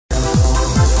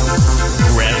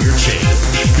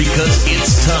because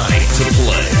it's time to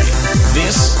play.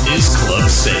 This is Club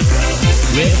Sega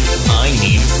with I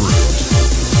Need Fruit.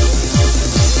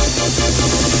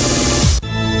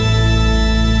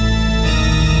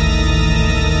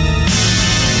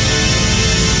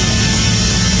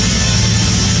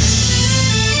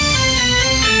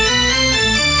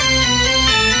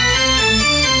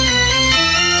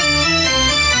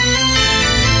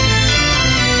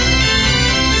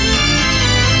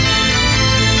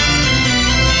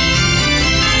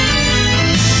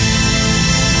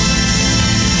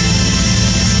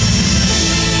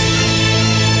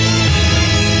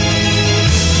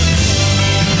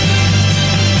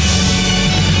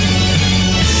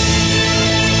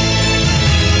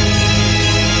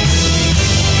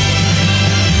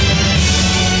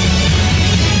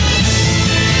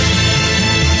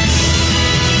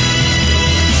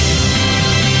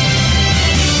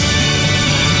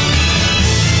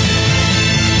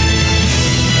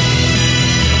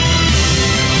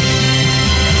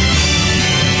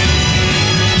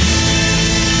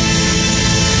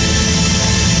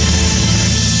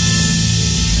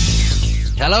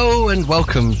 And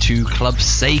welcome to Club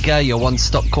Sega, your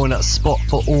one-stop corner spot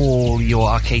for all your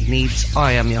arcade needs.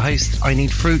 I am your host, I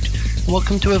Need Fruit.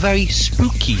 Welcome to a very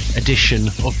spooky edition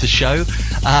of the show.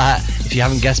 If you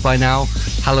haven't guessed by now,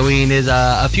 Halloween is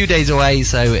a few days away,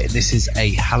 so this is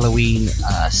a Halloween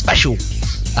special.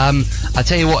 I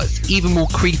tell you what, it's even more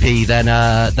creepy than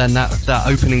that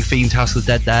opening theme to House of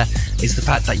the Dead there is the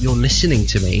fact that you're listening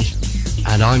to me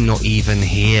and I'm not even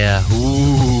here.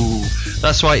 Ooh.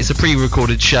 That's right, it's a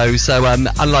pre-recorded show, so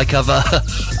unlike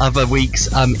other weeks,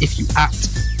 if you at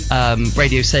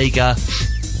Radio Sega,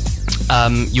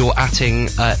 you're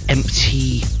atting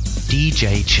empty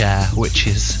DJ chair, which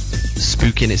is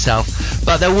spooky in itself.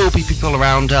 But there will be people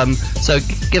around, so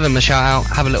give them a shout out,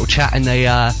 have a little chat in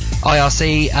the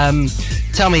IRC.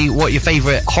 Tell me what your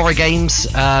favourite horror games,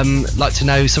 like to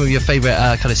know some of your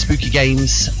favourite kind of spooky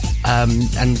games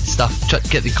and stuff.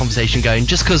 Get the conversation going.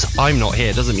 Just because I'm not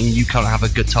here doesn't mean you can't have a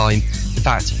good time. In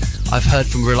fact, I've heard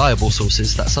from reliable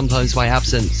sources that sometimes my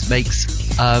absence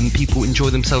makes people enjoy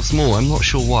themselves more. I'm not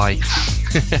sure why.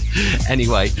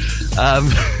 Anyway,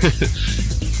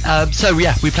 so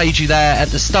yeah, we played you there at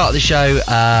the start of the show.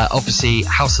 Obviously,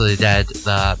 House of the Dead,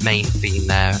 the main theme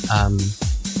there.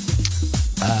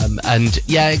 And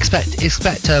yeah, expect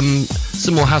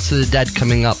some more House of the Dead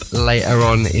coming up later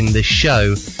on in the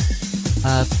show.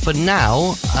 For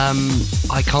now,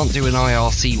 I can't do an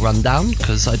IRC rundown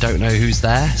because I don't know who's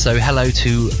there. So hello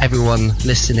to everyone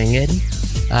listening in.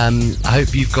 I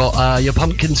hope you've got your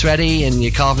pumpkins ready and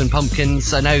you're carving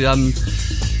pumpkins. I know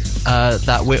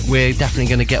that we're definitely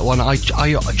going to get one. I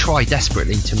try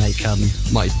desperately to make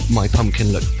my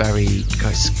pumpkin look very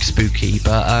spooky,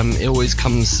 but it always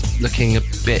comes looking a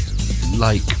bit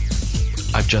like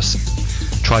I've just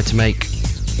tried to make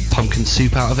pumpkin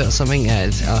soup out of it or something.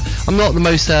 Yeah, I'm not the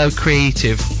most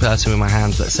creative person with my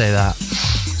hands, let's say that.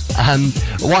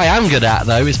 What I am good at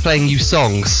though is playing you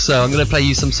songs, so I'm going to play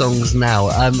you some songs now.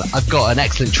 I've got an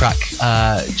excellent track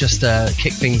just to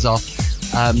kick things off.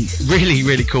 Really,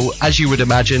 really cool. As you would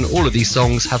imagine, all of these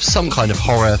songs have some kind of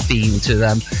horror theme to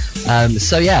them.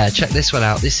 So yeah, check this one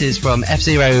out. This is from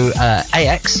F-Zero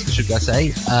AX, should I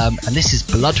say, and this is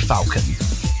Blood Falcon.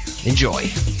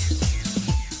 Enjoy.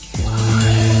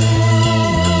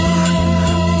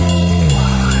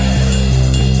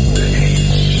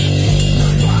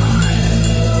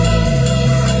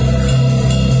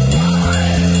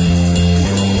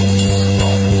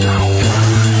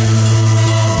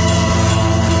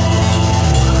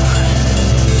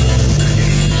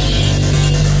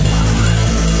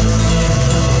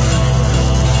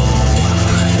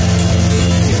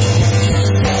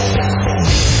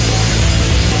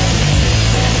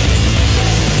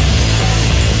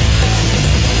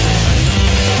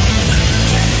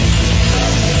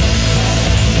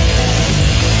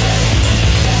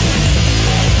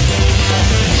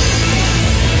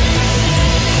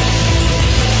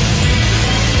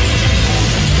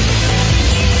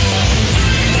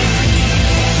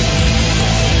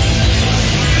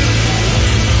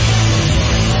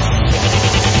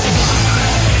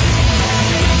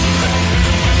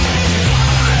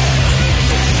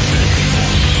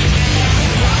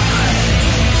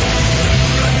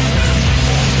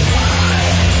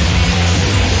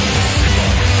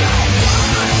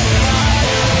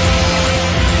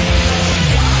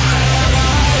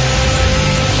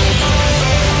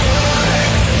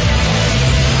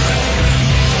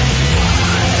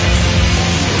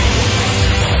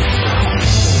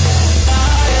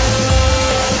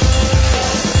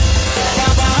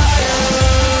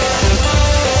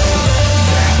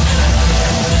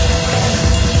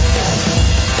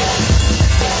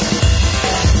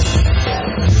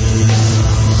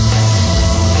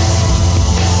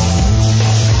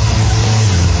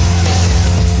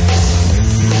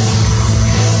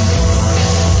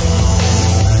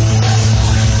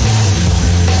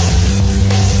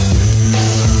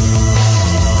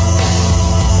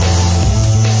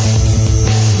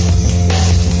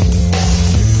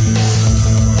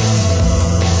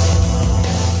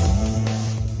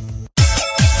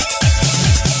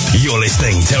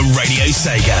 listening to Radio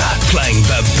Sega, playing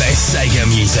the best Sega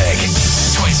music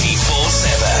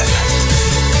 24/7.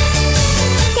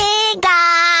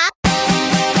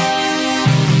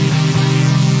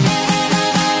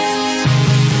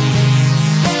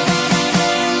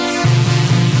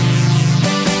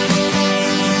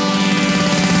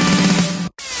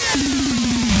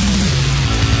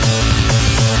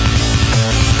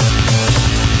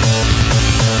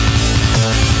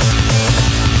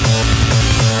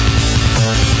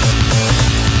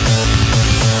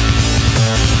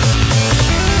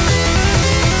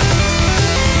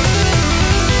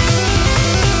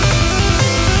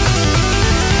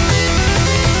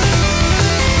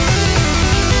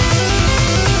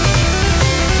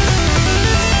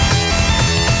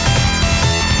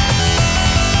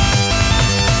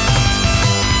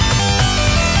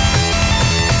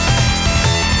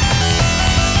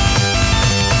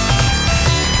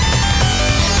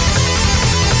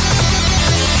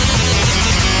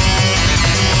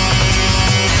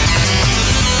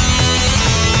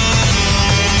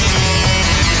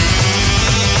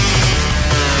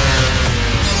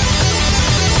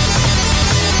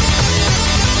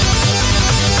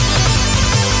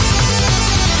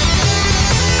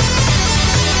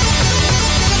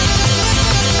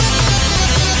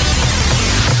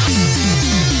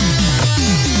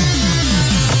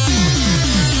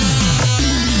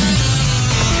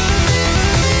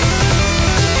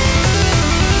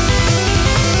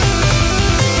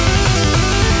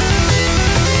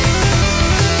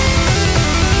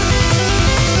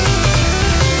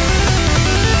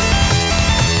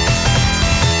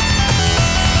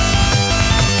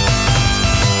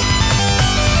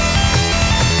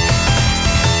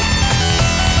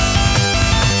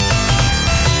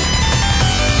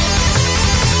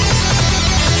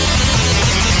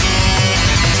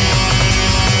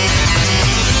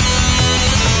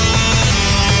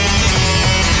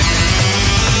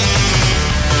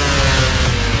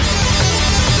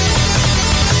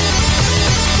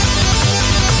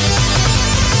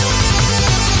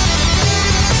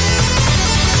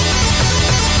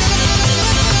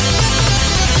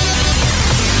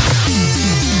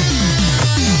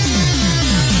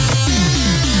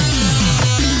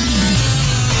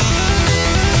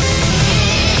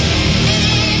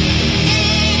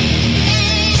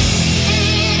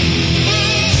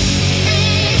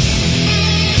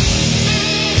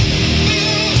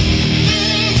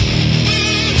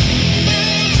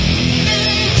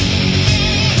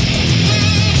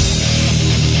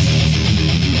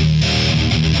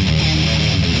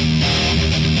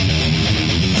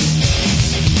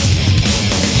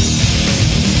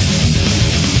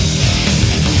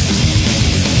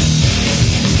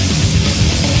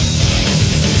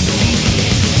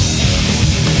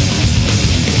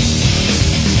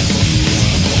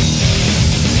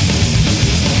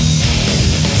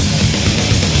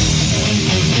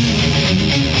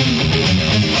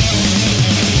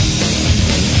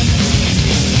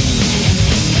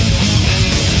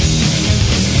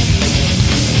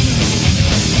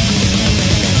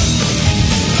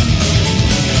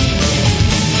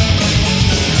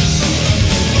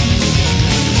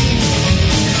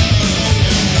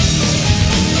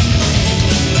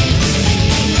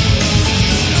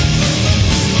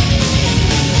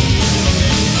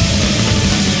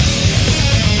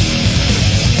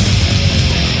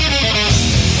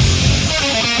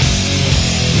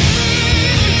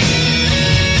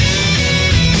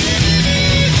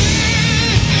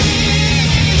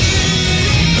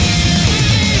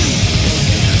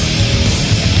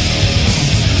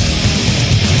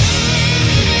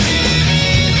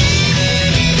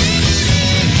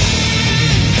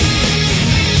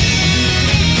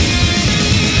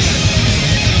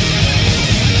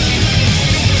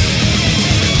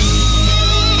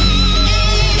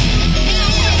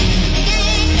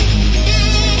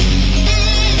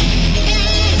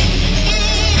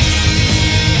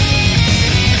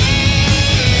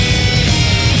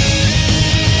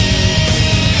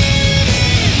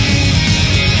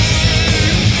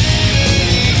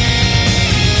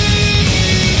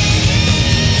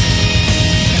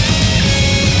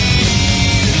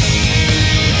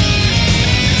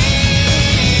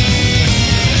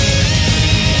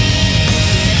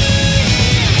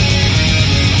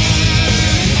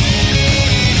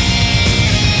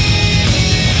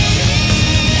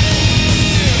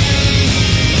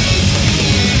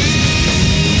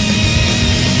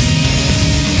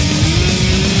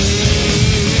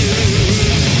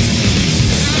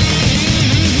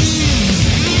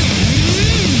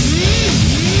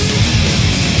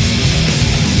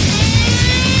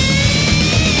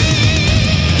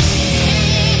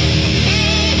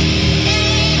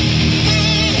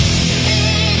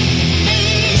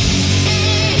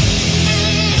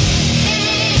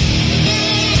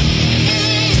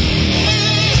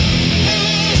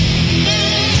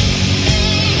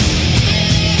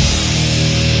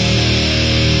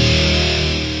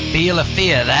 of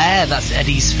Fear there. That's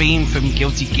Eddie's theme from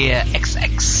Guilty Gear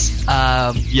XX.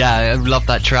 Yeah, I love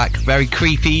that track. Very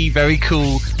creepy, very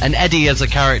cool. And Eddie as a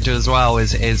character as well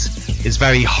is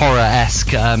very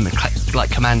horror-esque,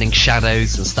 like commanding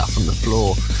shadows and stuff on the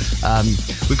floor.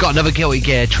 We've got another Guilty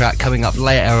Gear track coming up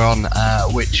later on,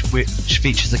 which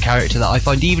features a character that I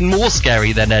find even more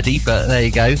scary than Eddie, but there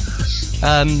you go.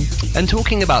 And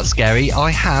talking about scary, I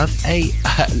have a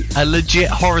legit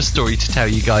horror story to tell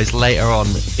you guys later on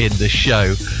in the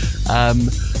show.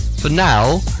 For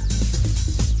now,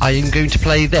 I am going to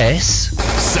play this.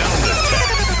 Sound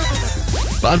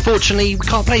Attack. But unfortunately, we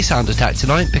can't play Sound Attack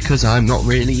tonight because I'm not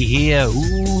really here.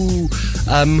 Ooh.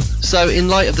 So in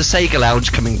light of the Sega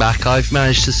Lounge coming back, I've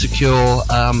managed to secure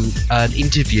an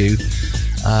interview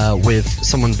with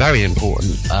someone very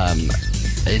important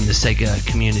in the Sega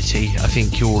community. I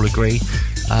think you all agree.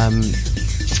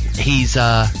 He's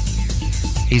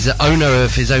the owner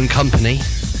of his own company,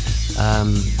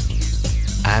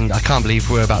 and I can't believe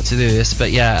we're about to do this,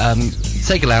 but yeah,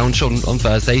 Sega Lounge on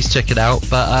Thursdays, check it out,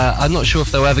 but I'm not sure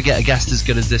if they'll ever get a guest as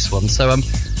good as this one, so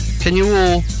can you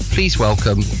all please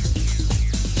welcome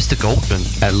Mr. Goldman.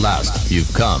 At last,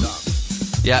 you've come.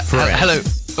 Yeah, hello.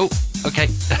 Oh, okay.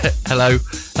 Hello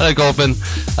Goldman.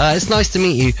 It's nice to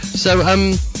meet you. So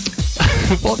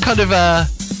what kind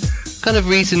of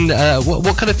reason,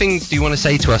 what kind of things do you want to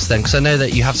say to us then? Because I know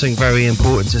that you have something very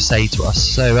important to say to us.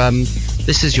 So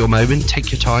this is your moment.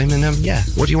 Take your time, and yeah,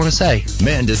 what do you want to say?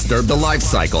 Man disturbed the life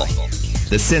cycle.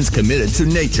 The sins committed to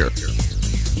nature.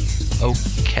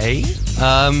 Okay.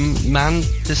 Man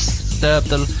disturbed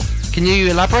the. Can you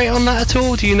elaborate on that at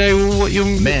all? Do you know what you?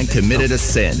 Man committed a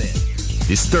sin,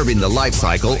 disturbing the life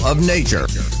cycle of nature.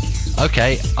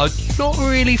 Okay, I'm not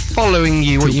really following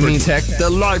you. What you mean? To protect the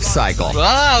life cycle.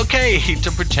 Ah, okay.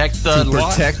 To protect the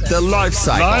life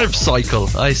cycle. Life cycle.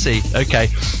 I see. Okay.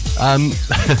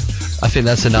 I think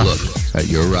that's enough. Look,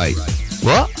 you're right.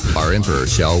 What? Our emperor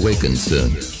shall awaken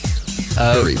soon.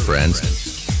 Hurry, friends.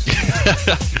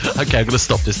 Okay, I'm going to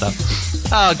stop this now.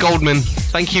 Goldman,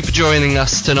 thank you for joining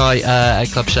us tonight at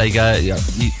Club Sega.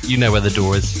 You know where the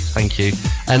door is. Thank you.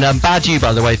 And bad you,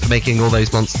 by the way, for making all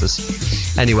those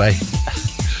monsters. Anyway.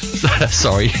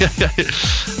 Sorry.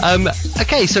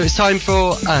 Okay, so it's time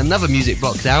for another music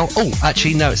block now. Oh,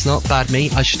 actually, no, it's not. Bad me.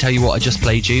 I should tell you what I just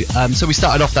played you. So we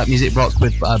started off that music block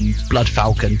with Blood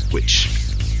Falcon, which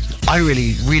I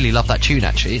really, really love that tune,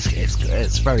 actually.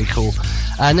 It's very cool.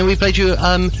 And then we played you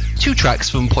 2 tracks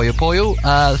from Puyo Puyo.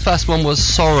 The first one was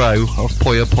Sorrow of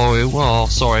Puyo Puyo. Oh,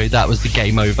 sorry, that was the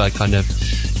game over kind of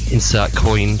insert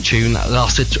coin tune that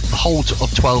lasted the whole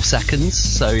of 12 seconds.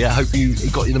 So yeah, I hope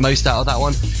it got you the most out of that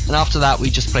one. And after that, we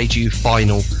just played you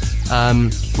Final,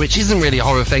 which isn't really a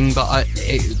horror thing, but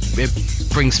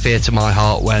it brings fear to my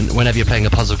heart whenever you're playing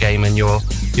a puzzle game and you're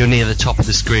near the top of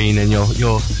the screen and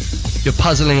you're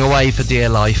puzzling away for dear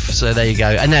life. So there you go.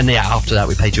 And then yeah, after that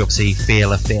we played you obviously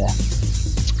Feel of Fear.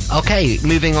 Okay,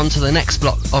 moving on to the next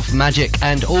block of magic,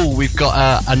 and we've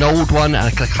got an old one and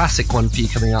a classic one for you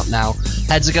coming up now.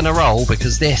 Heads are gonna roll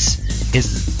because this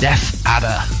is Death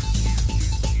Adder.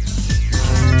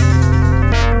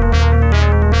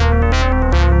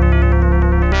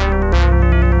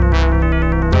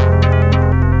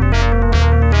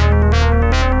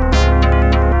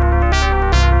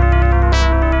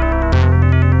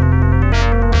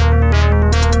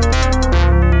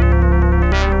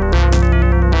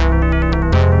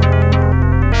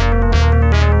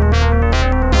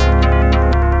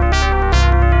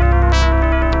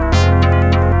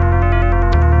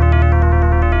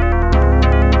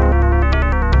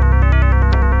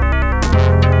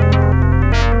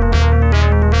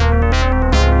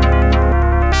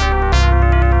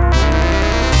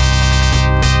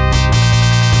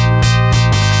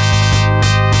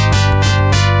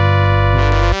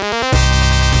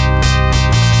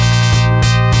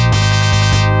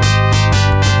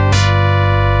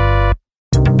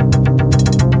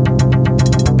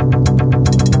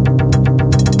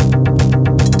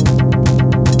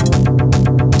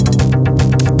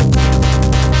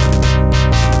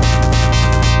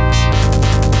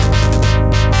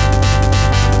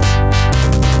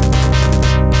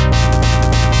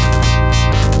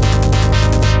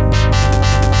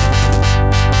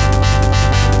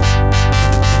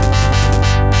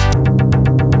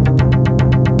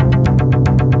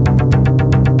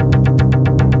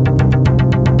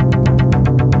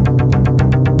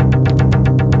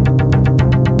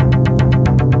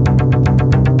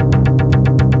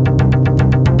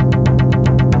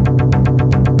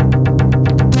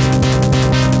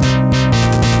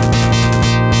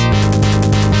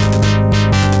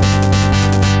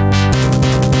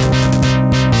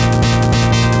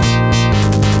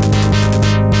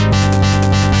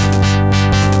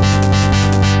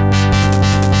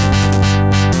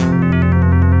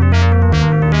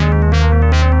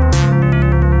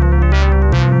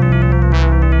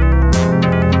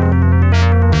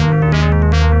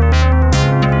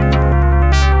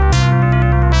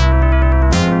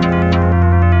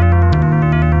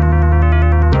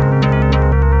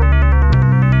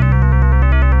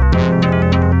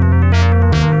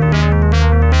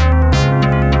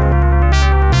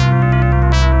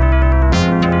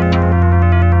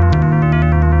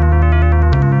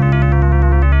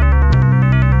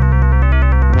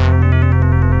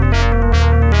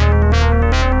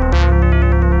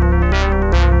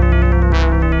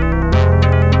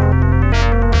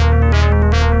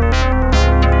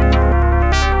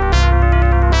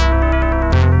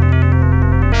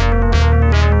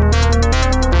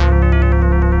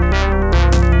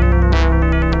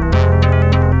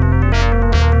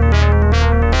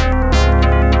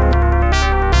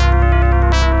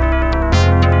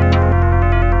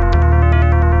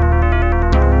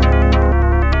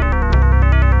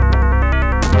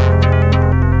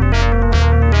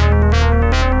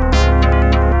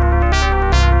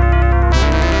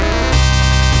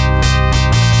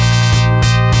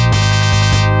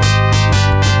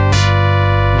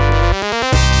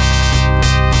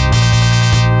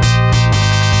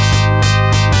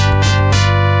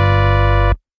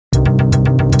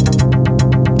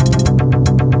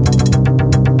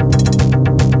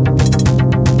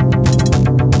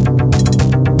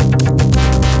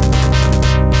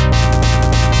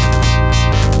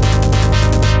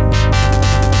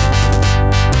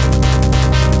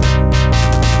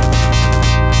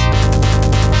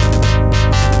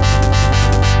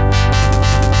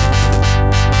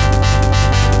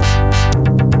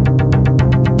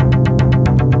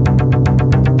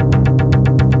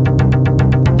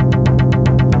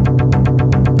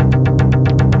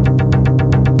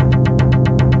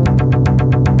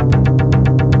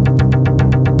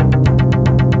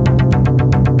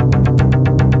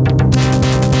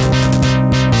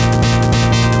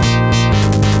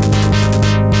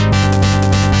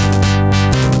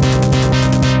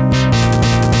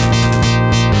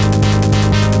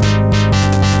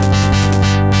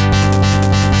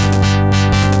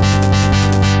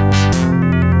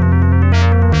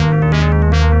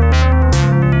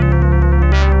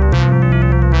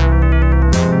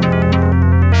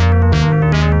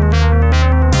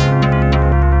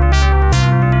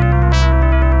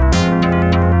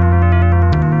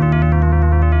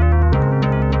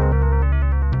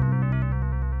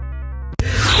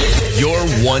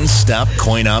 one-stop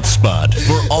coin-op spot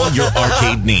for all your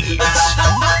arcade needs.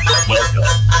 Welcome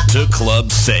to Club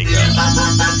Sega.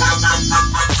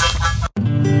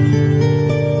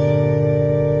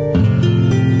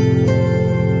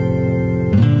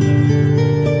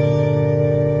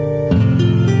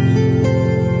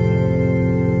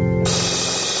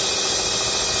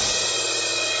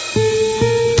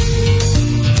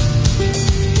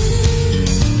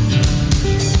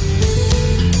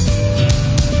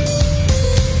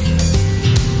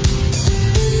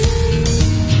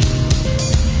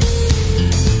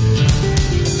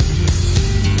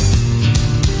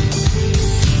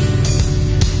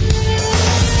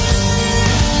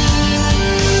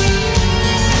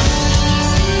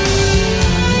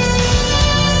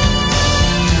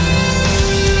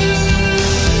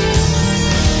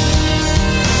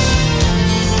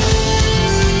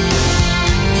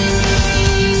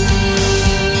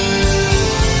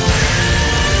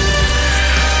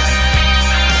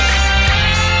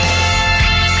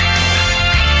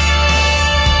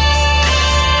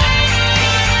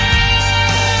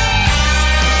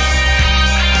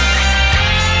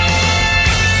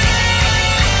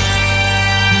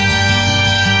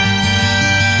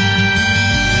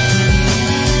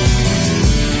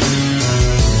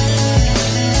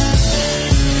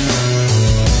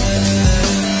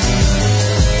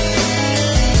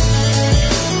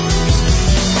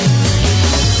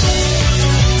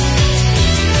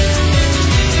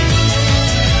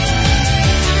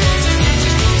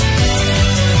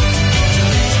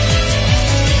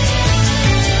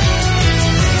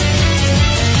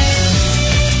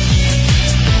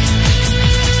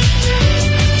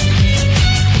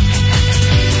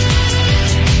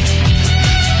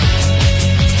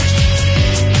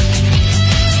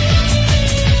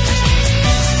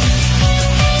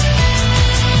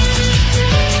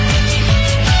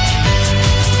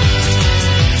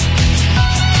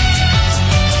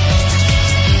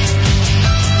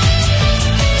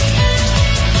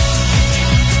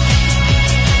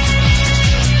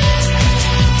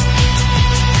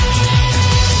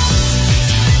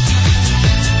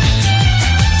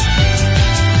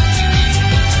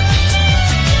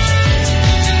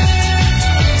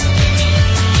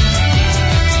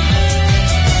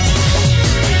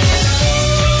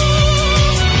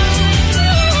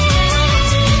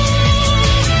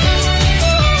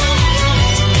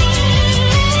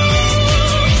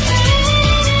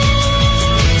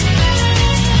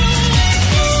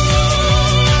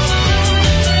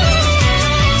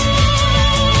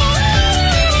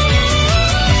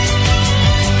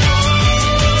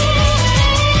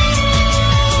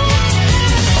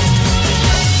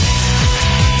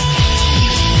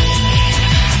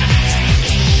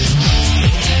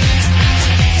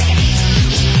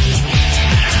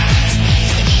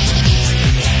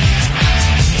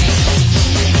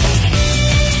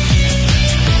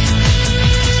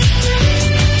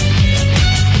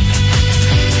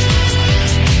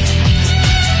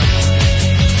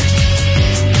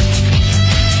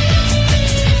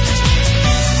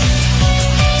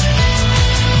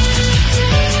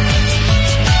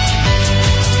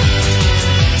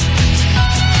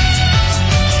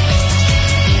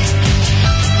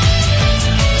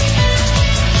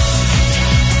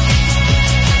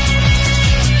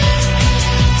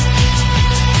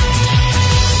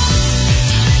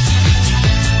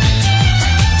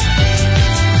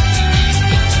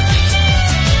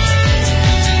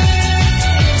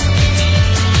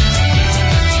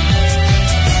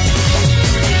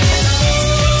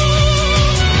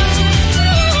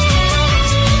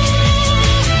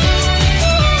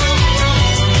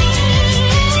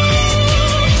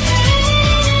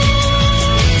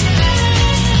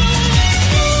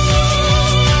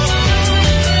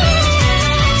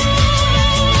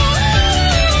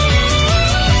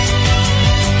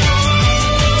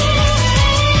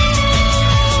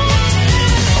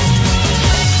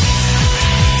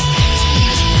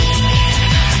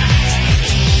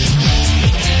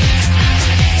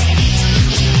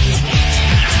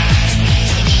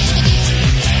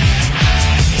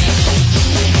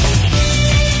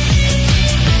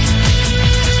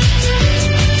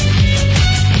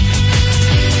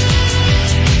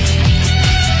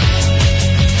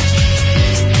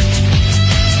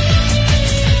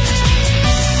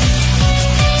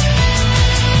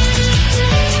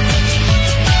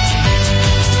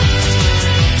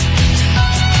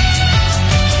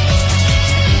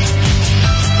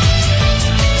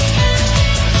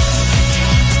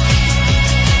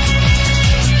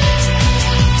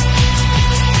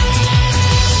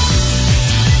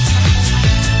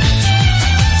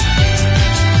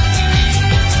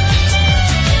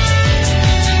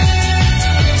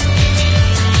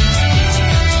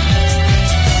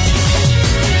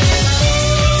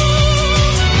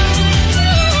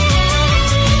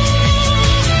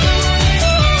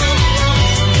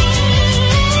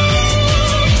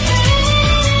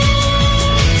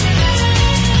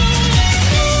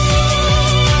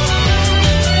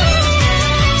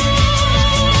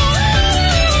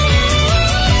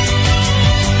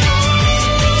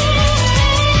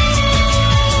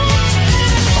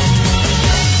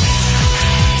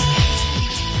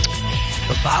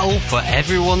 for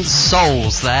Everyone's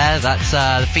Souls there. That's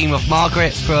the theme of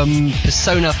Margaret from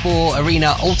Persona 4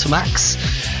 Arena Ultimax.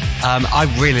 I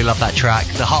really love that track.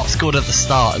 The harp scored at the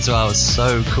start as well is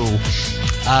so cool.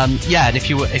 Yeah, and if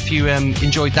you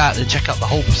enjoyed that, then check out the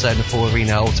whole Persona 4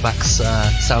 Arena Ultimax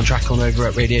soundtrack on over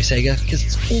at Radio Sega, because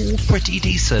it's all pretty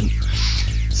decent.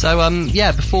 So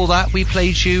yeah, before that we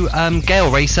played you Gale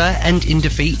Racer, End in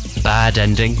Defeat, bad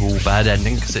ending,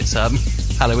 because it's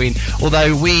Halloween.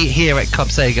 Although we here at Club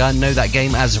Sega know that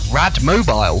game as Rad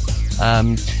Mobile.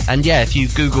 And yeah, if you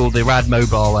Google the Rad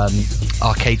Mobile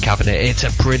arcade cabinet, it's a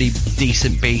pretty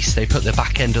decent beast. They put the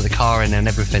back end of the car in and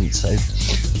everything, so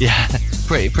yeah,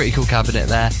 pretty cool cabinet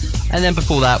there. And then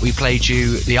before that we played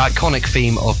you the iconic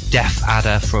theme of Death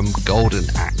Adder from Golden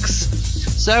Axe.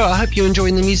 So I hope you're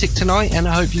enjoying the music tonight, and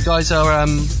I hope you guys are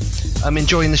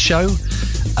enjoying the show.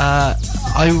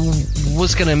 I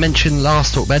was going to mention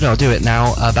last talk bed, I'll do it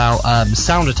now, about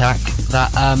Sound Attack, that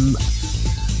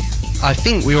I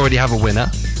think we already have a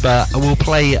winner, but we'll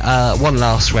play one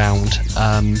last round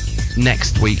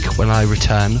next week when I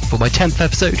return for my 10th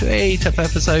episode. Hey, 10th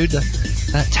episode.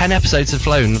 10 episodes have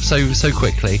flown so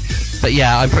quickly. But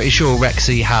yeah, I'm pretty sure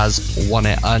Rexy has won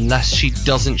it, unless she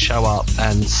doesn't show up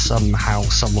and somehow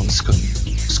someone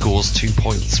scores 2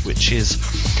 points, which is...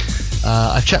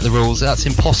 I've checked the rules, that's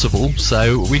impossible,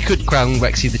 so we could crown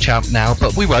Rexy the champ now,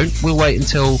 but we won't. We'll wait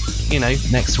until,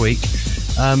 next week.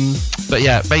 But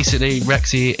yeah, basically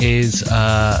Rexy is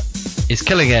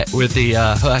killing it with the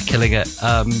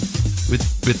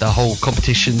with the whole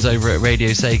competitions over at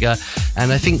Radio Sega,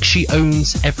 and I think she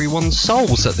owns Everyone's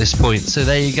Souls at this point. So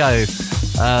there you go,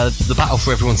 the battle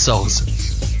for Everyone's Souls.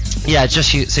 Yeah, just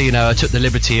so you know, I took the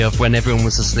liberty of, when everyone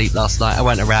was asleep last night, I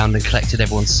went around and collected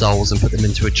everyone's souls and put them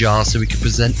into a jar so we could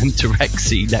present them to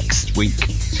Rexy next week.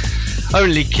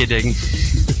 Only kidding.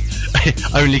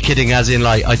 Only kidding, as in,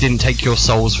 like, I didn't take your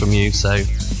souls from you, so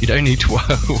you don't need to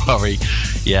worry.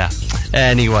 Yeah.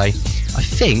 Anyway, I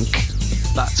think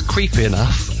that's creepy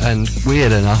enough and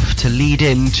weird enough to lead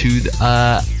into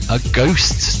a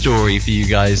ghost story for you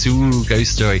guys. Ooh,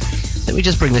 ghost story. Let me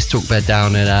just bring this talk bed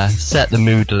down and set the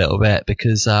mood a little bit,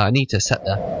 because I need to set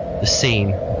the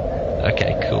scene.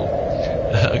 Okay, cool.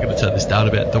 I'm going to turn this down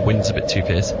a bit. The wind's a bit too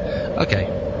fierce. Okay.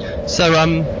 So, I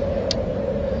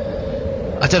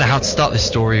don't know how to start this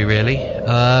story, really.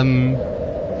 I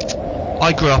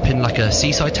grew up in like a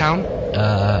seaside town,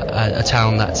 a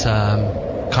town that's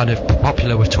kind of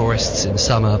popular with tourists in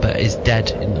summer, but is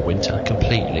dead in the winter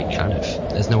completely. Kind of,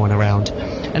 there's no one around.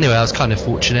 Anyway, I was kind of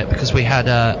fortunate because we had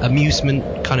a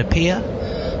amusement kind of pier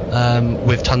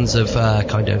with tons of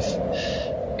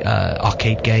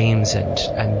arcade games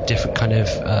and different kind of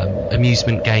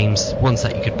amusement games, ones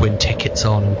that you could win tickets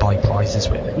on and buy prizes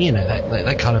with.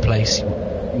 That kind of place.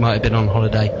 You might have been on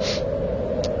holiday.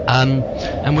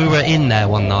 And we were in there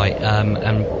one night,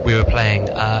 and we were playing,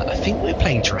 I think we were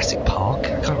playing Jurassic Park,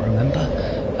 I can't remember,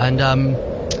 and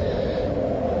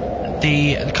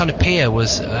the kind of pier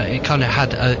was, it kind of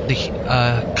had the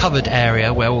covered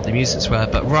area where all the amusements were,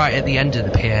 but right at the end of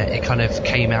the pier it kind of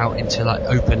came out into like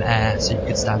open air, so you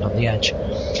could stand on the edge.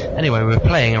 Anyway, we were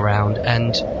playing around,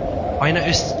 and I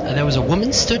noticed there was a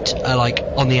woman stood like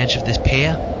on the edge of this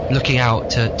pier looking out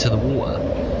to the water.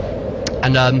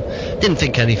 And didn't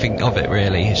think anything of it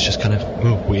really. It's just kind of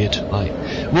weird. Like,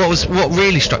 what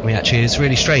really struck me actually is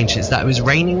really strange is that it was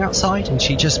raining outside and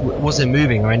she just wasn't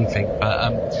moving or anything.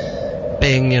 But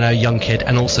being a young kid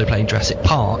and also playing Jurassic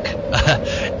Park,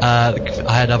 I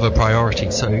had other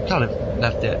priorities, so we kind of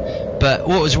left it. But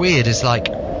what was weird is like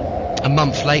a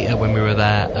month later when we were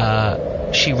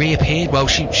there, she reappeared. Well,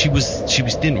 she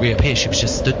didn't reappear. She was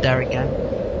just stood there again.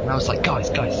 And I was like,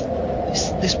 guys.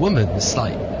 This woman is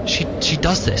like, she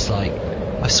does this, like,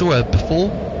 I saw her before,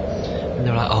 and they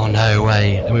were like, oh no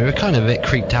way, and we were kind of a bit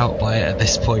creeped out by it at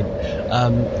this point.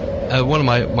 One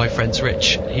of my friends,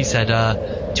 Rich, he said,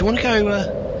 do you want to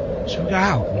go, should we go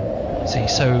out and see?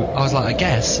 So I was like, I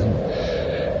guess,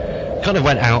 and kind of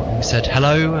went out and said,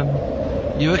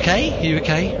 hello, you okay?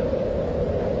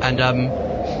 And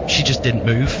she just didn't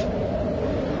move.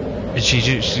 And she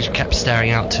just kept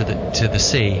staring out to the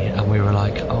sea, and we were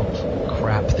like, oh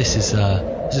crap, this is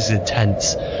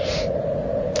intense.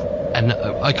 And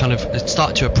I kind of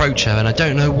started to approach her, and I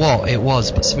don't know what it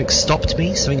was, but something stopped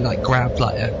me. Something like grabbed,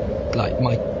 like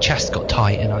my chest got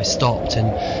tight, and I stopped,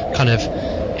 and kind of,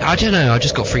 I don't know, I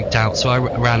just got freaked out, so I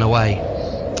ran away.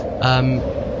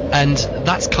 And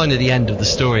that's kind of the end of the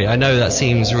story. I know that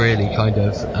seems really kind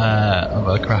of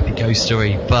a crappy ghost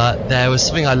story, but there was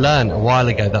something I learned a while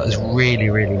ago that was really,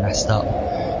 really messed up.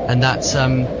 And that's,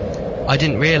 I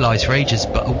didn't realise for ages,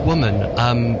 but a woman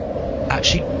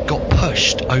actually got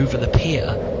pushed over the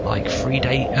pier like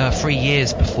 3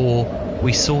 years before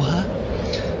we saw her.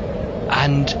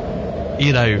 And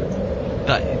you know,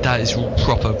 that is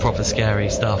proper scary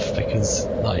stuff, because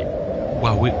like,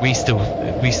 well, we still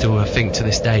think to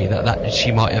this day that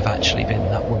she might have actually been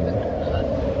that woman,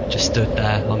 just stood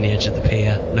there on the edge of the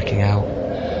pier looking out.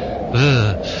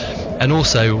 Ugh. And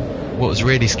also, what was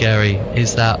really scary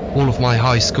is that all of my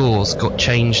high scores got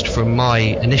changed from my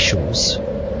initials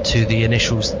to the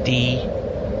initials D-I-E.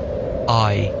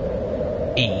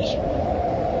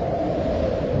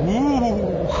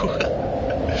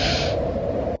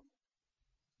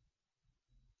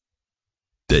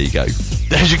 There you go.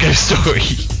 There's your ghost story.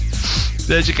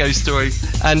 There's your ghost story.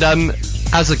 And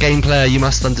as a game player, you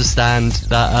must understand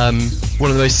that one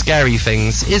of the most scary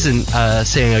things isn't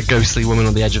seeing a ghostly woman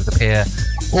on the edge of the pier,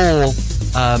 or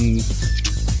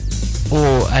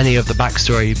any of the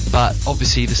backstory, but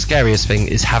obviously the scariest thing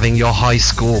is having your high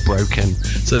score broken.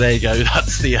 So there you go.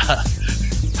 That's the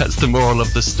moral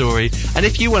of the story. And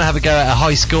if you want to have a go at a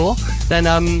high score, then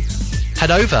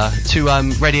head over to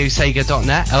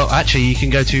radiosega.net. Oh, actually, you can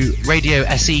go to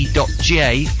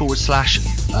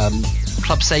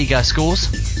radiose.ga/Club Sega scores,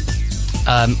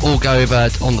 or go over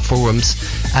on the forums,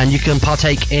 and you can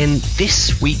partake in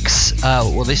this week's,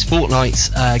 this fortnight's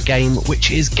game,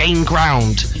 which is Game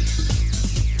Ground.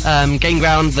 Game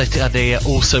Ground, the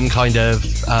awesome kind of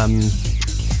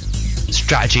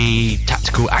strategy,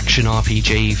 tactical action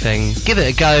RPG thing. Give it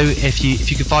a go if you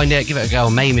can find it. Give it a go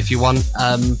on MAME if you want.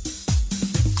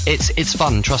 It's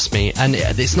fun, trust me, and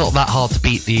it's not that hard to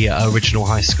beat the original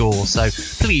high score, so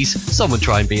please, someone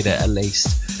try and beat it at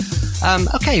least.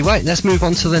 Okay, right, let's move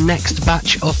on to the next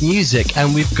batch of music,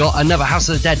 and we've got another House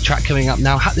of the Dead track coming up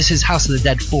now. This is House of the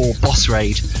Dead 4 Boss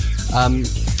Raid.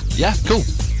 Yeah, cool.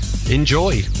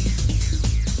 Enjoy.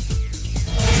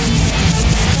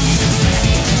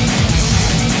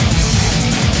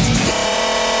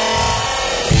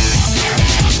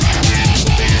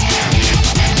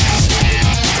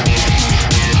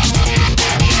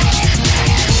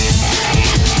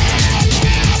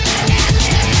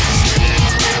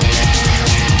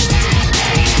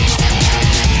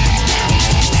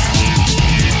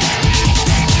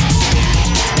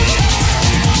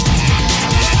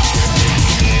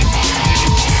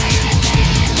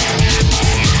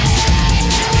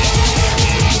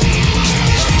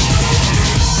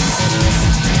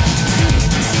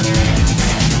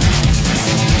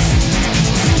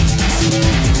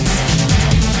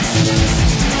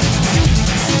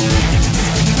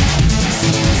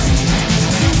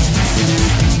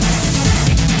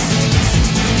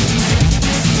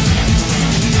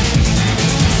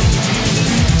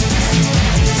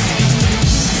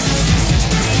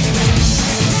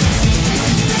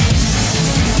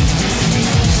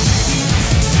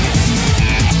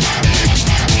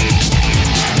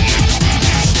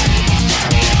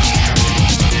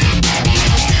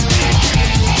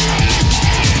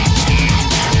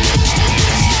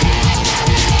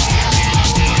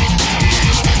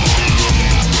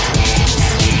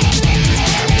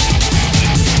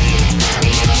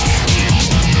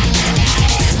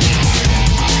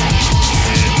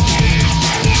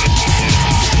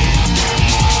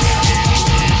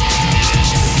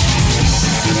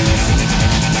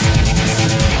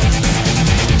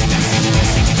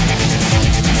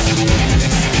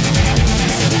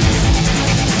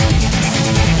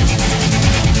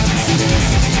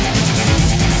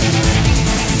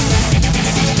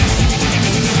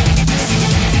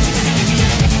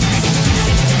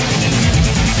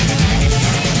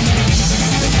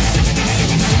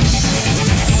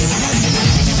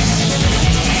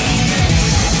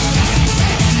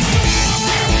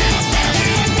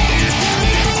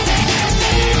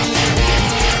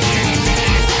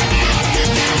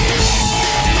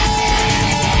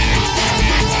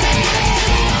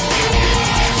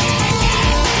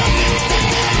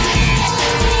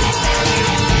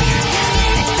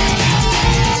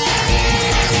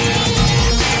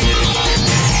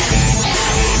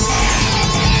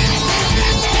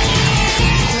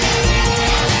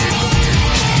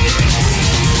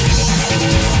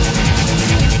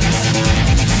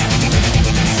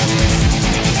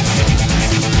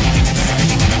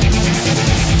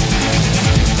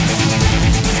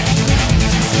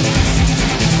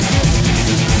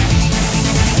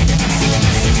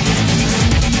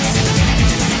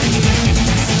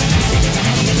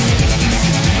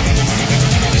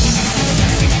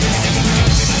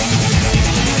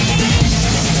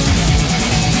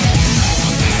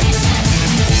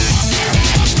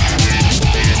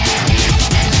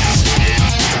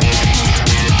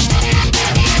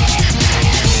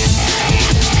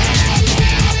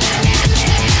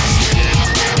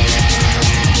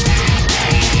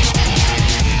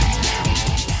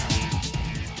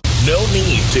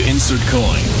 to insert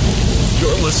coin.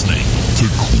 You're listening to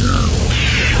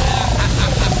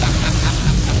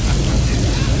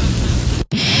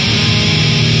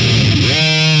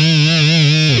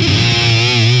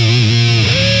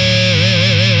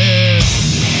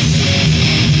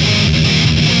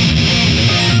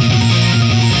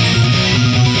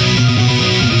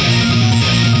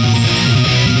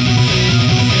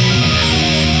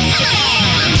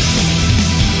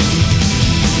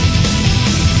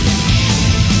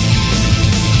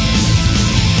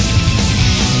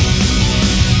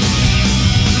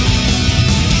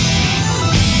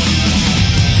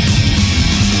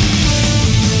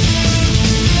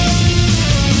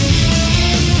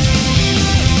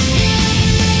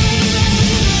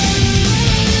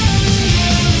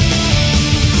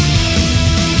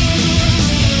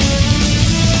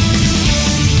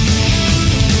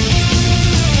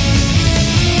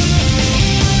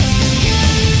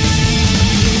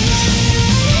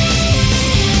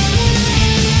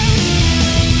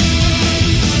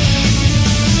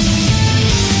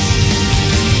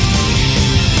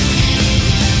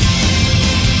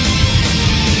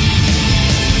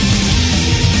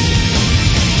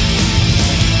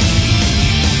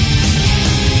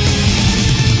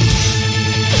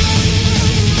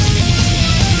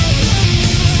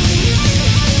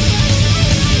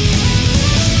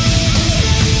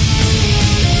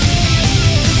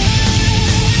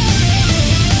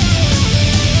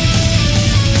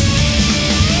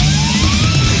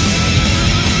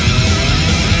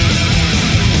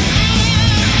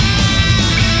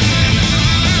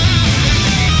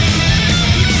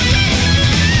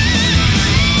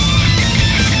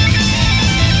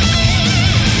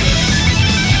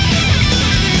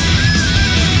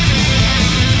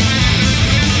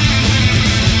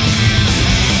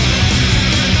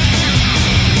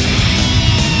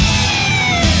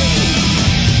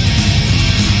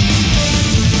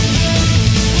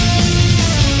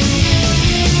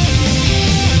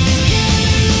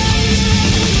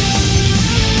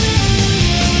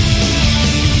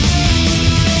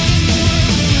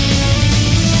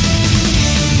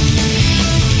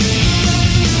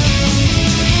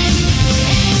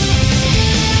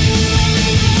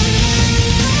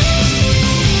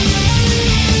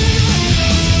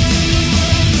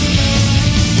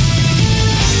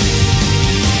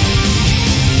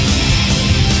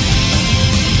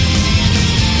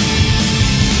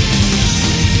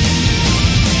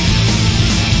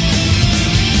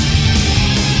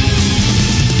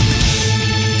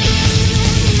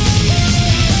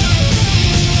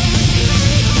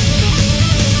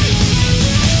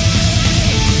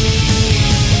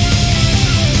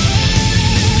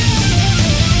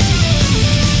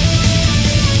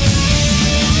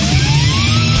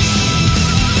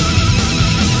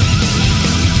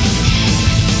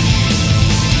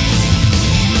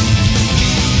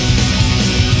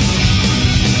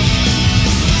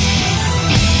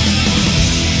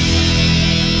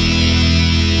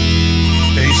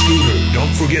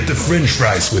French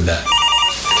fries with that.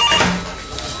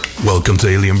 Welcome to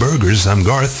Alien Burgers. I'm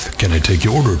Garth. Can I take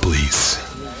your order, please?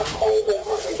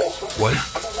 What?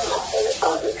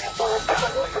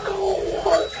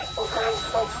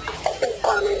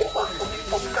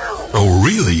 Oh,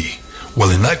 really? Well,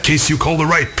 in that case, you call the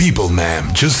right people,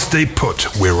 ma'am. Just stay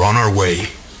put. We're on our way.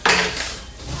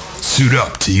 Suit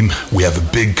up, team. We have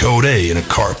a big Code A in a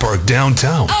car park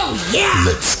downtown. Oh, yeah!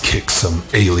 Let's kick some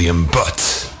alien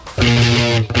butt.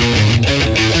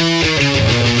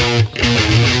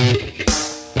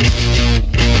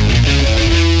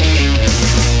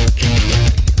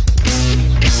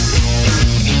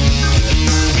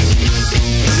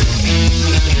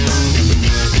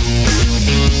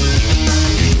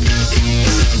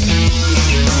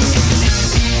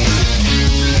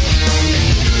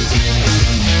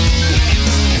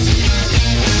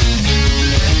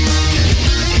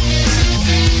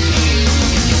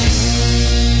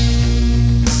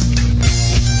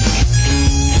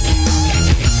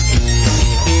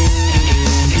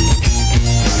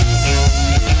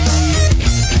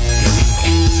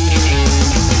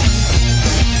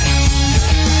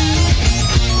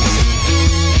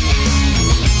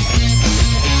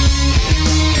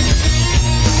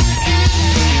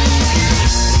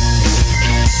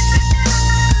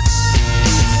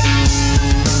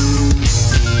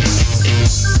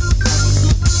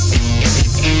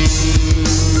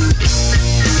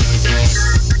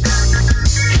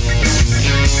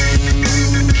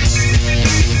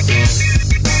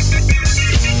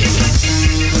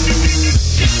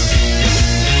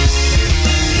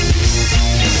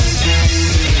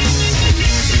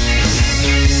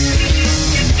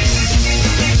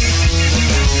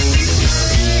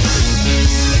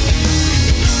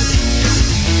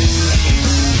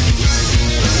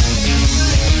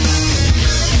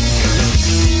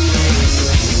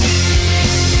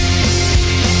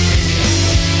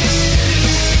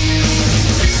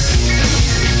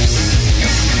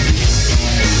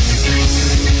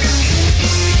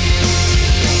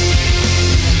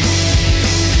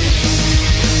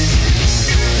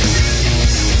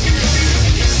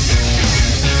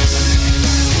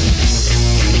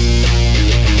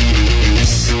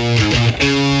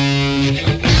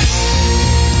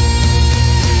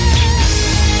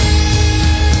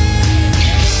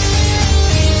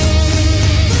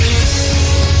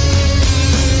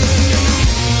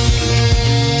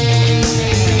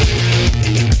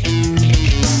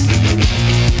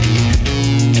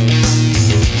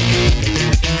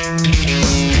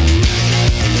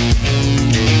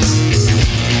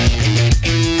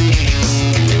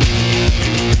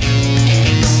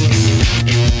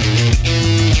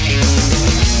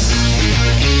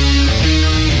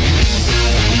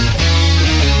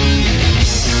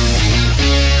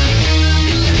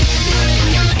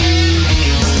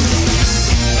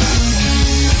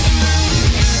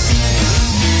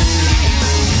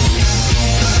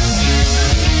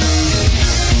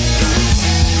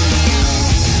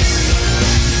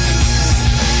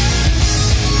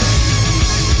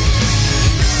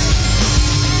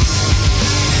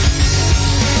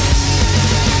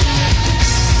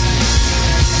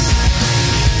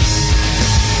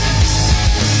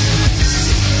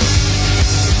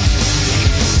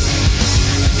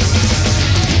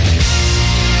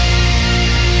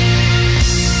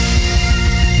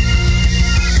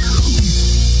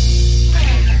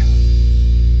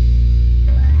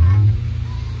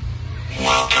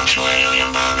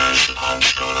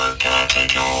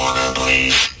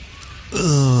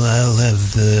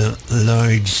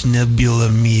 large nebula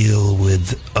meal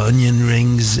with onion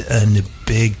rings and a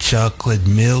big chocolate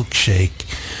milkshake.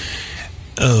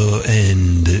 Oh,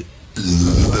 and...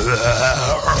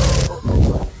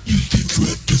 You think you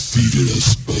have defeated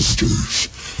us, Busters,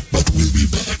 but we'll be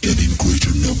back and in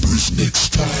greater numbers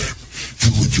next time.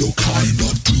 You and your kind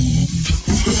are doomed.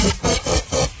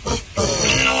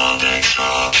 You want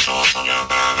extra sauce on your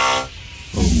burger?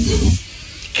 Oh, well.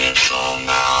 It's a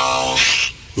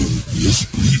mouse. Yes,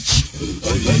 please. I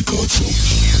like hot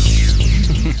sauce.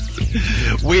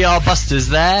 We are Busters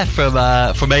there from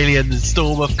Alien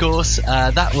Storm, of course.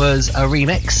 That was a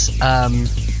remix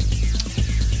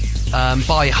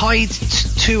by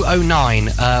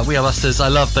Hyde209. We are Busters. I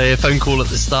love the phone call at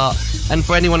the start. And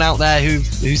for anyone out there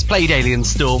who's played Alien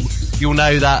Storm, you'll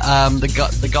know that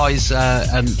the guys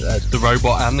and the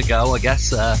robot and the girl, I guess,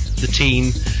 the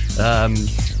team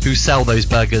who sell those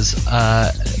burgers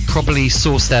probably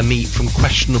source their meat from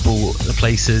questionable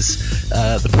places.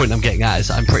 The point I'm getting at is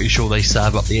I'm pretty sure they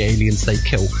serve up the aliens they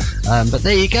kill. But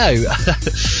there you go.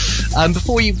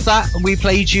 Before that, we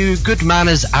played you Good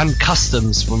Manners and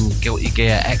Customs from Guilty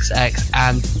Gear XX,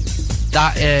 and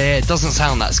that it doesn't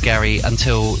sound that scary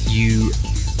until you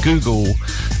Google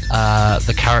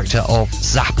the character of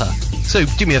Zapper. So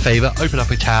do me a favour, open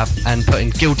up a tab and put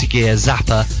in Guilty Gear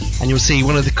Zapper, and you'll see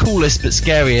one of the coolest but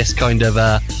scariest kind of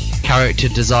character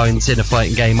designs in a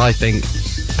fighting game, I think.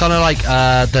 Kind of like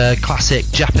the classic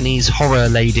Japanese horror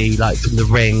lady, like from The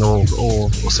Ring or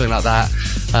something like that,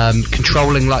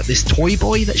 controlling like this toy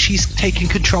boy that she's taking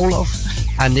control of.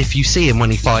 And if you see him when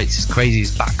he fights, it's crazy.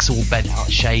 His back's all bent out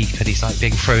of shape, and he's like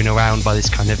being thrown around by this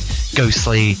kind of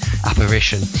ghostly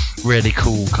apparition. Really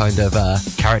cool kind of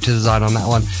character design on that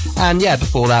one. And yeah,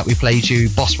 before that we played you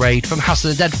Boss Raid from House of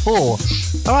the Dead 4.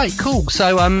 Alright, cool.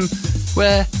 So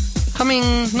we're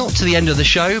coming not to the end of the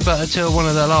show, but to one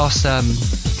of the last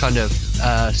kind of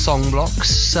song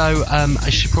blocks. So I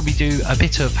should probably do a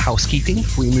bit of housekeeping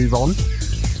before we move on.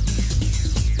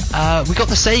 We got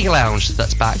the Sega Lounge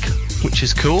that's back, which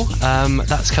is cool.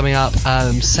 That's coming up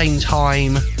same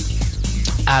time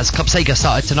as Club Sega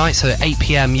started tonight, so at 8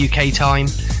 PM UK time.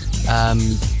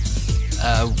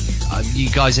 You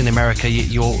guys in America,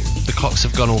 the clocks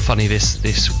have gone all funny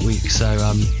this week, so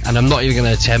and I'm not even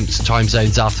going to attempt time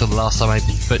zones after the last time I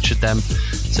butchered them.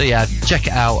 So yeah, check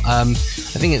it out. I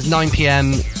think it's 9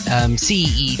 PM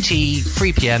CET,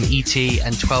 3 PM ET,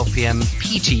 and 12 PM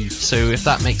PT. So if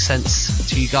that makes sense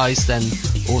to you guys, then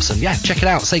awesome. Yeah, check it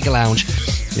out, Sega Lounge.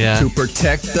 Yeah. To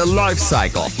protect the life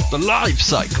cycle. The life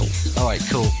cycle. All right,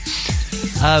 cool.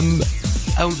 I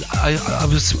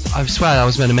swear I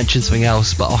was going to mention something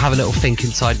else, but I'll have a little think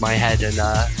inside my head and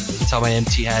inside my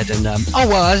empty head. And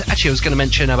actually, I was going to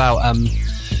mention about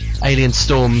Alien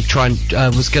Storm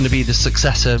was going to be the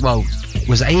successor. Well,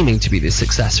 was aiming to be the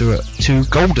successor to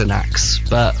Golden Axe,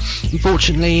 but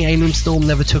unfortunately, Alien Storm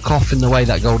never took off in the way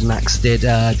that Golden Axe did.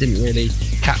 Didn't really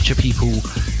capture people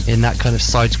in that kind of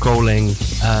side-scrolling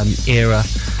era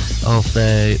of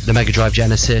the Mega Drive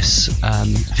Genesis. I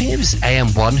think it was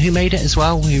AM1 who made it as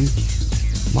well, who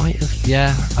might have,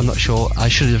 yeah, I'm not sure. I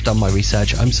should have done my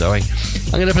research, I'm sorry.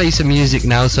 I'm going to play some music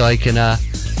now so I can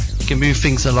move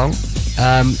things along.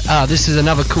 This is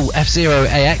another cool F-Zero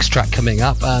AX track coming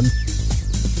up.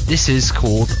 This is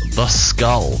called The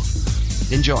Skull.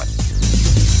 Enjoy.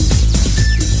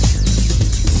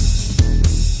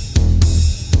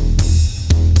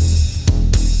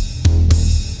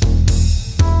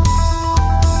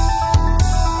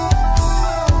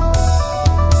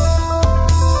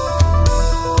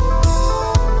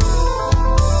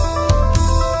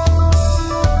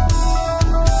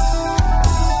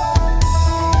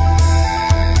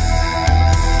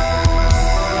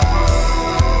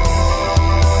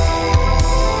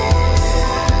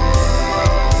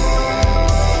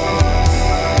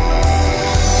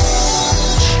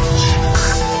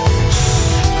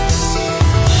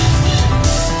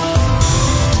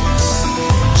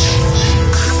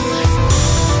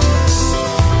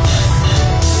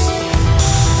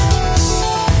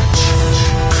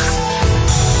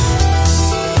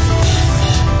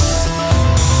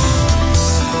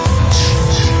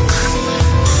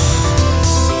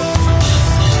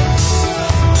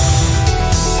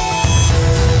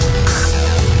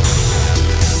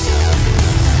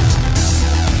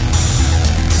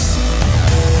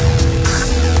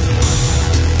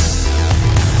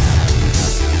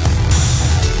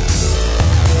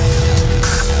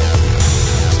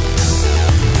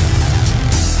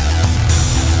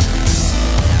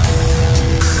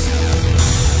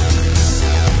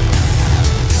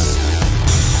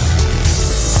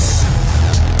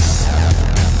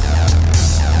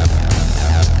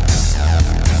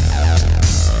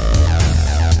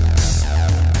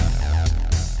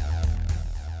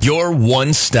 your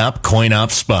one-stop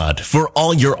coin-op spot for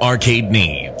all your arcade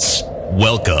needs.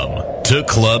 Welcome to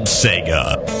Club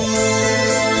Sega.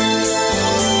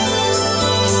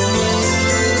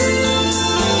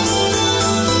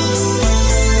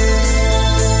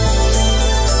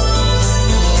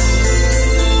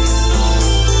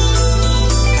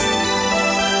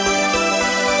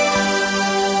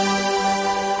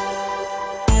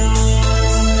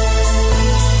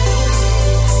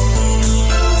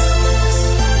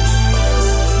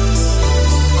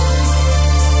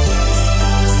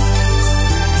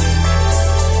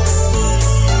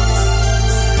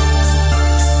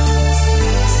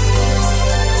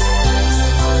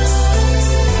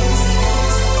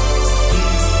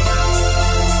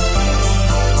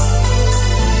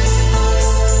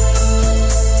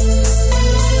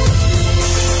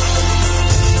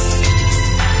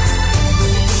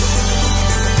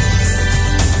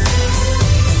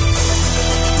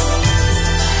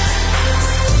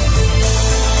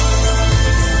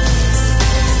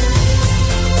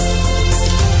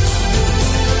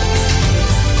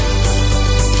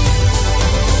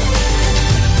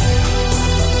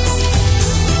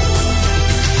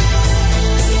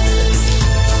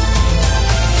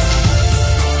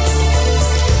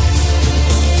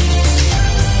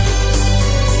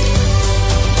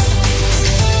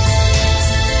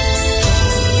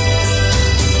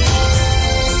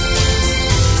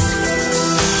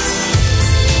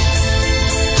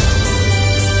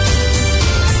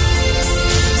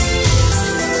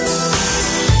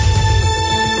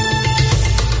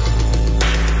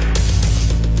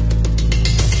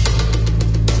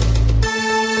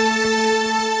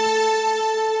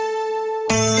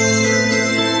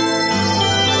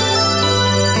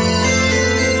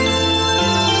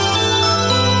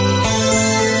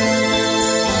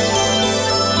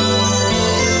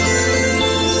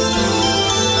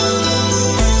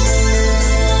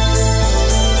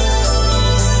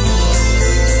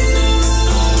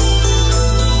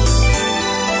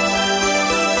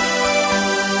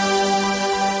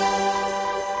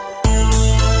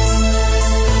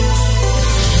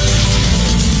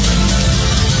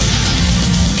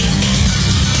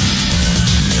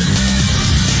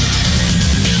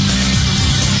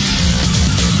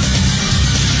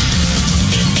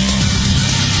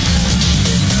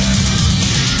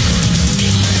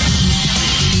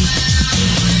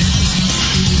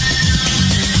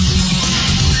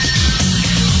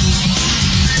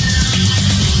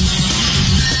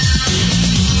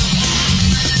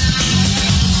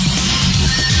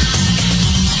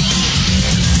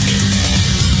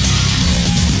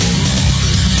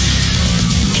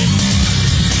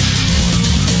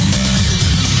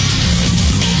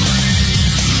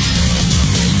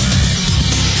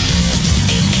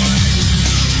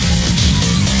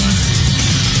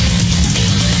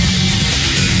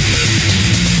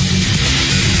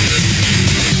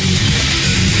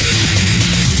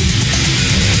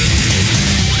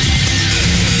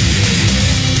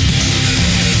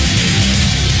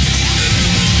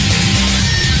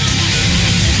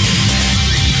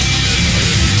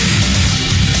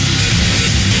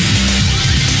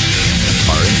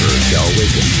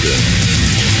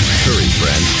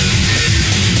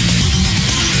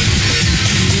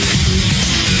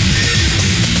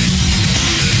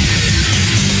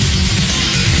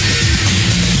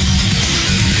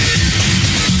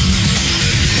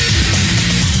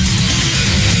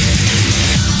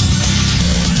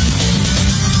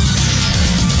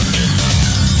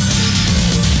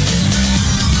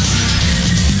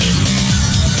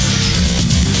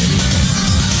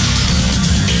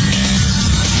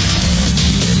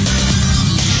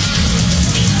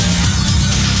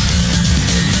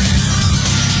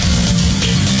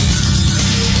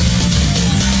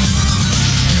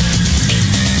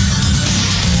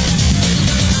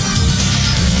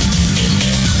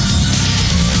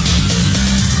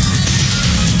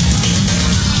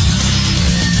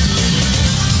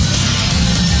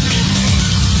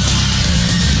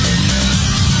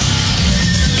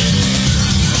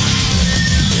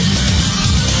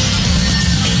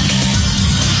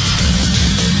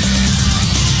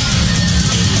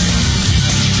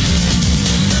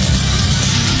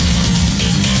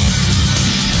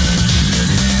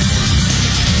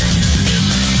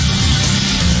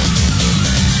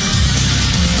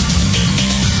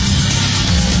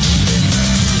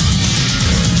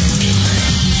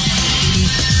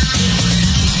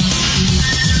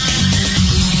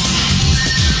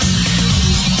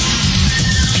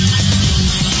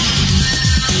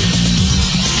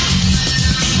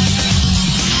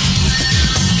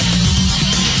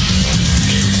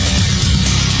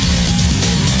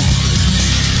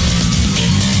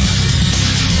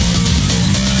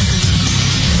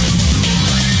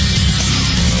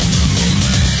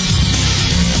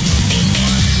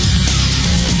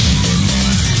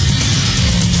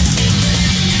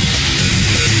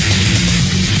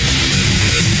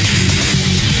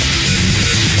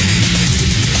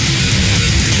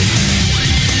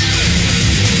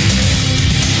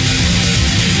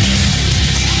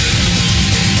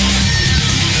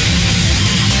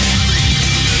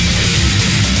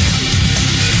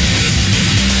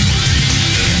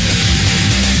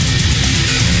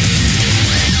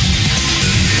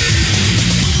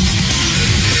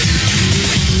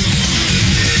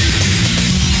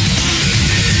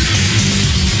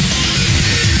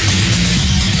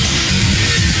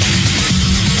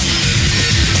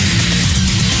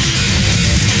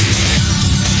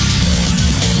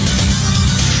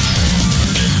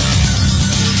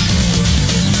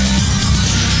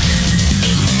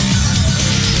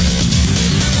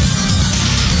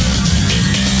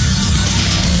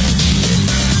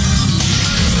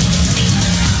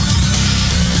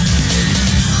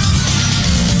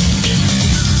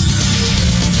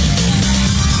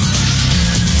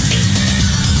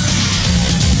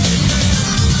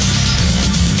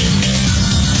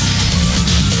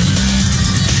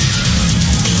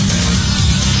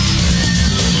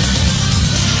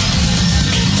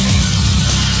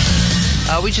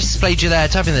 we just played you there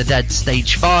Type in the Dead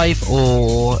Stage 5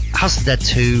 or House of the Dead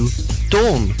 2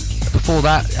 Dawn. Before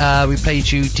that, we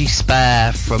played you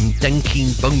Despair from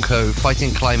Denkin Bunko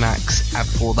Fighting Climax, and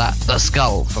before that, The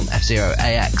Skull from F-Zero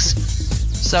AX.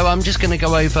 So I'm just going to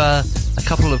go over a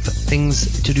couple of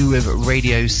things to do with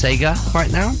Radio Sega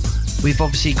right now. We've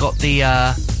obviously got the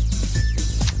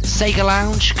Sega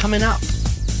Lounge coming up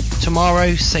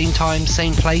tomorrow, same time,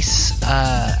 same place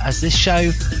as this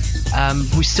show.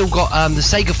 We still got the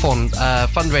Segathon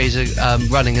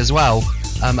fundraiser running as well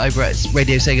over at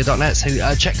radiosega.net,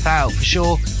 so check that out for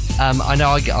sure. I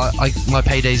know my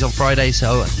payday's on Friday,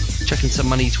 so checking some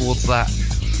money towards that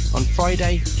on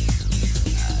Friday.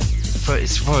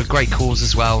 It's for a great cause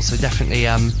as well, so definitely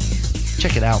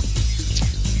check it out.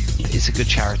 It's a good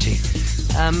charity.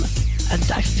 And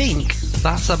I think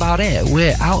that's about it.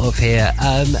 We're out of here.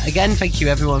 Again, thank you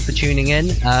everyone for tuning in.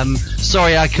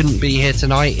 Sorry I couldn't be here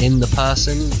tonight in the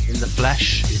person, in the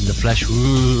flesh.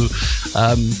 Woo.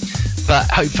 But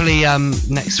hopefully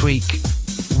next week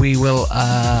we will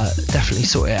definitely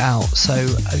sort it out. So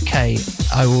okay,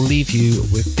 I will leave you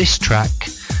with this track.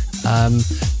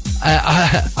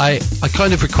 I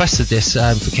kind of requested this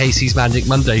for Casey's Manic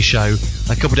Monday show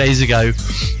a couple of days ago,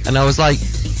 and I was like,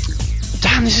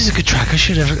 damn, this is a good track. I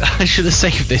should have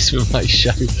saved this for my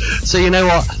show. So you know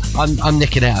what? I'm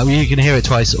nicking it. I mean, you can hear it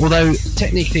twice. Although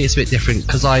technically it's a bit different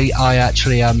because I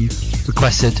actually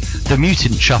requested the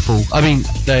Mutant Shuffle. I mean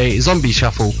the Zombie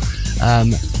Shuffle.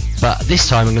 But this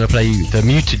time I'm going to play you the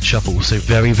Mutant Shuffle. So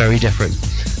very, very different.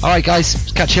 All right,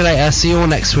 guys. Catch you later. See you all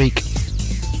next week.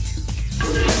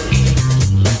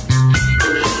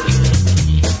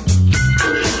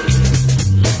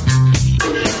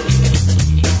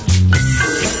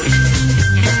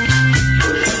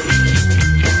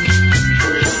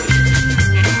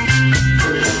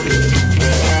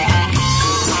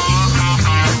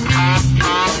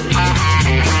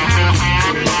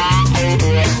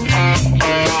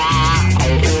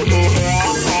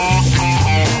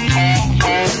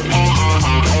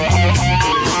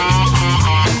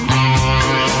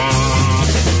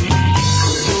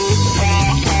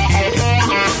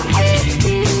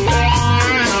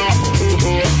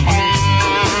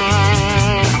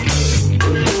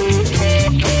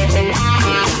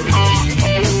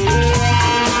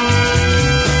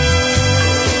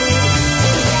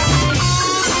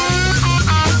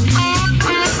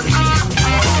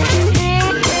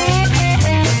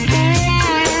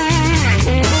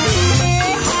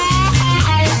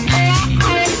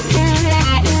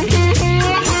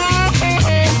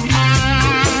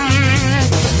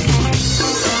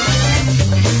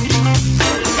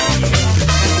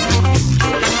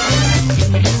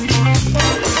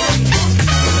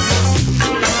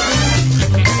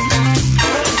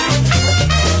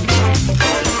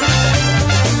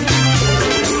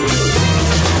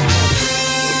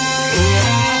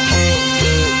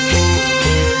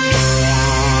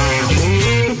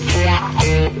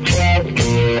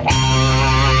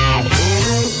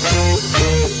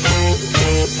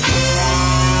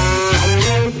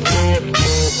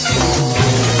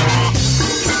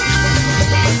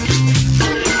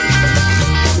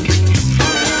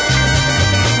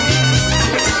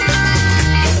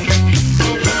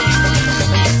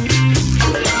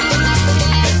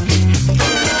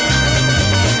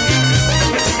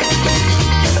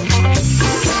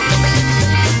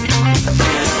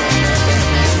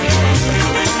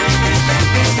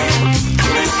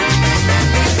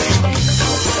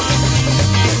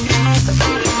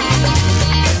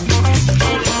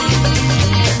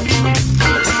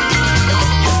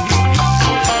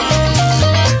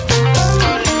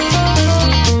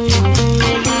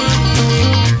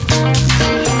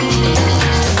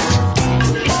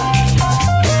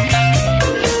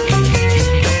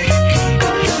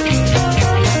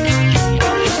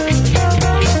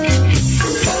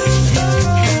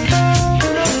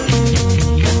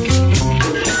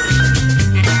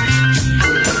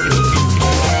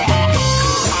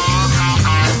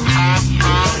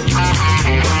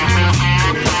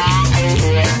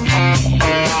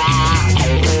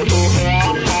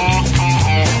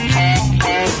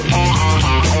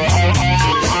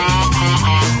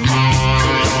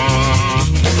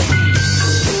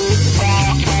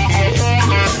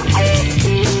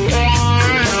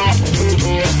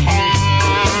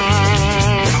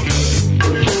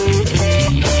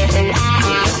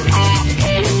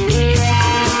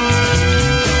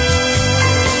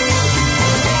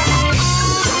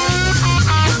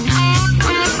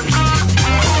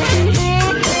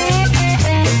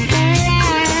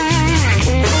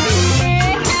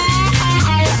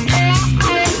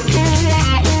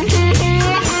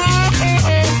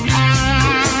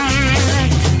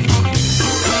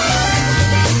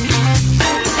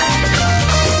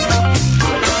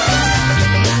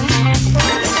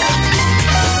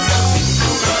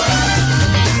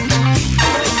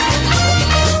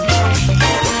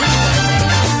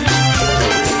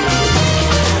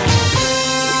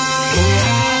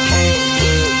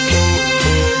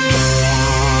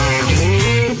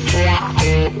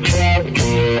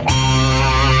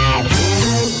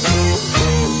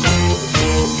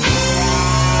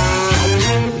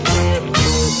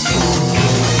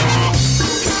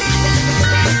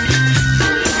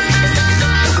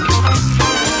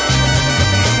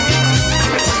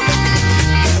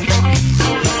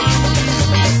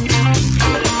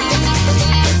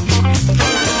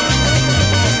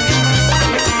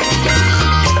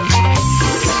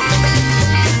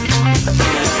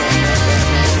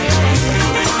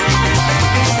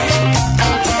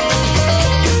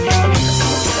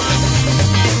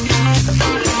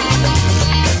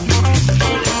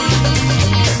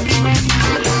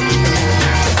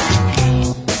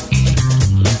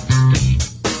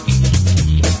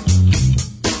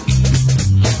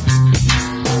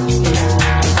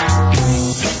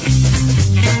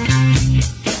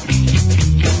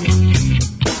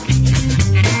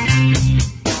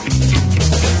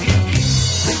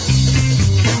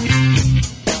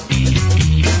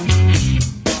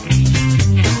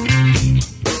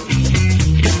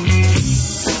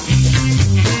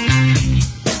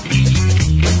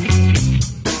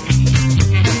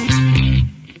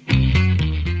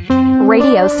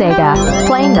 Radio Sega,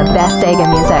 playing the best Sega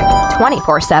music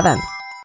 24/7.